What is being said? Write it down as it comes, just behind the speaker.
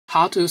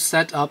How to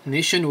set up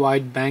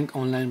Nationwide Bank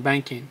online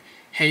banking.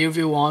 Hey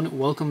everyone,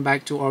 welcome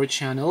back to our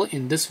channel.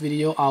 In this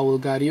video I will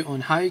guide you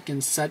on how you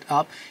can set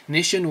up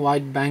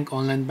Nationwide Bank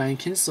online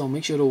banking, so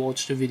make sure to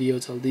watch the video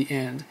till the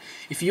end.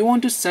 If you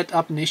want to set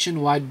up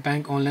Nationwide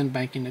Bank online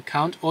banking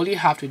account, all you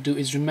have to do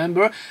is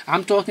remember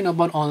I'm talking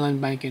about online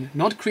banking,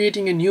 not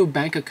creating a new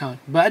bank account,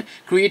 but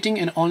creating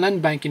an online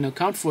banking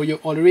account for your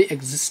already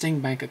existing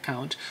bank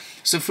account.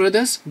 So for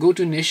this, go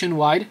to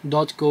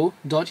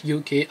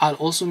nationwide.co.uk. I'll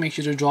also make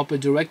sure to drop a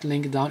direct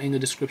link down in the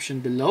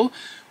description below.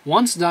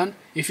 Once done,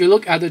 if you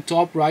look at the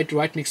top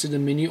right next to the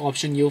menu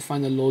option, you'll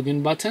find the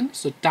login button.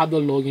 So tap the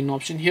login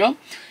option here.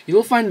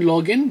 You'll find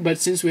login, but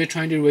since we're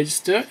trying to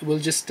register, we'll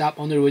just tap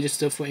on the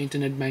register for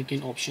internet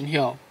banking option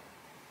here.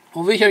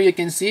 Over here you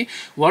can see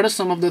what are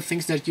some of the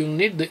things that you'll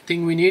need. The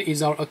thing we need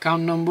is our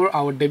account number,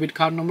 our debit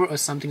card number, or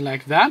something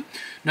like that.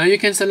 Now you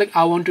can select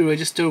I want to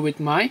register with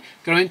my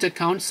current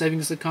account,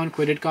 savings account,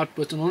 credit card,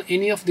 personal.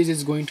 Any of these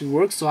is going to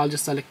work, so I'll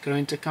just select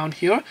current account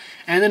here,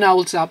 and then I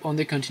will tap on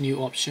the continue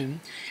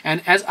option.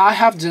 And as I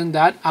have done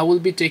that, I will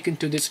be taken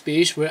to this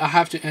page where I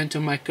have to enter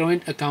my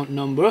current account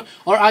number,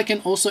 or I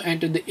can also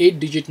enter the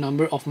 8-digit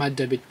number of my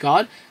debit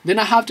card. Then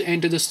I have to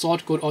enter the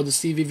sort code or the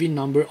CVV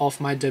number of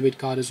my debit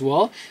card as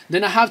well.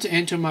 Then I have to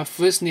enter my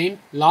first name,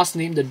 last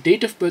name, the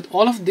date of birth.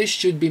 All of this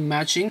should be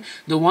matching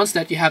the ones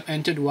that you have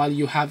entered while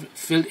you have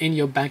filled in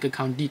your bank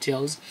account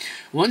details.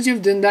 Once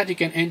you've done that, you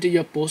can enter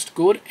your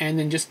postcode and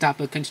then just tap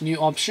the continue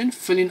option,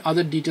 fill in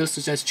other details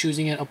such as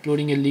choosing and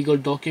uploading your legal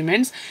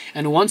documents.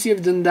 And once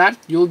you've done that,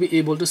 you'll be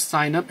able to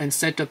sign up and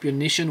set up your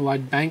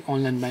Nationwide Bank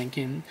online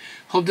banking.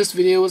 Hope this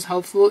video was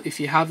helpful. If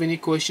you have any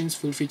questions,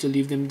 feel free to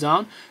leave them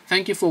down.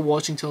 Thank you for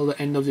watching till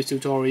the end of the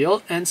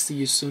tutorial, and see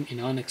you soon in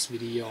our next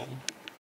video.